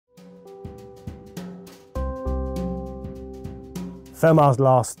Fermat's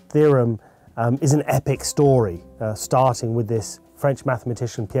last theorem is an epic story, starting with this French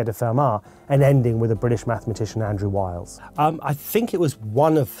mathematician Pierre de Farmer and ending with a British mathematician, Andrew Wiles. I think it was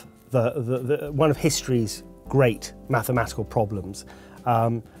one of history's great mathematical problems.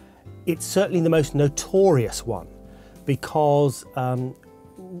 It's certainly the most notorious one because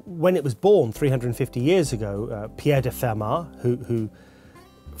when it was born 350 years ago, Pierre de Farmer, who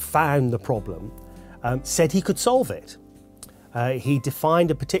found the problem, said he could solve it. He defined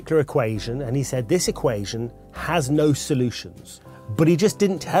a particular equation and he said this equation has no solutions. But he just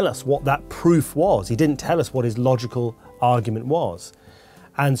didn't tell us what that proof was. He didn't tell us what his logical argument was.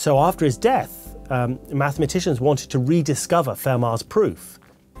 And so after his death, mathematicians wanted to rediscover Fermat's proof.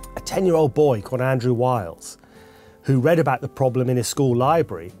 A 10-year-old boy called Andrew Wiles, who read about the problem in his school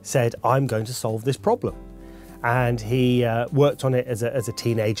library, said, I'm going to solve this problem. And he worked on it as a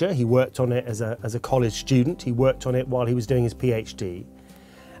teenager, he worked on it as a college student, he worked on it while he was doing his PhD.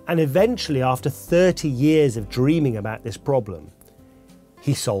 And eventually, after 30 years of dreaming about this problem,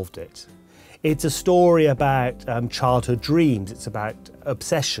 he solved it. It's a story about childhood dreams, it's about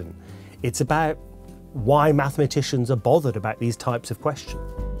obsession, it's about why mathematicians are bothered about these types of questions.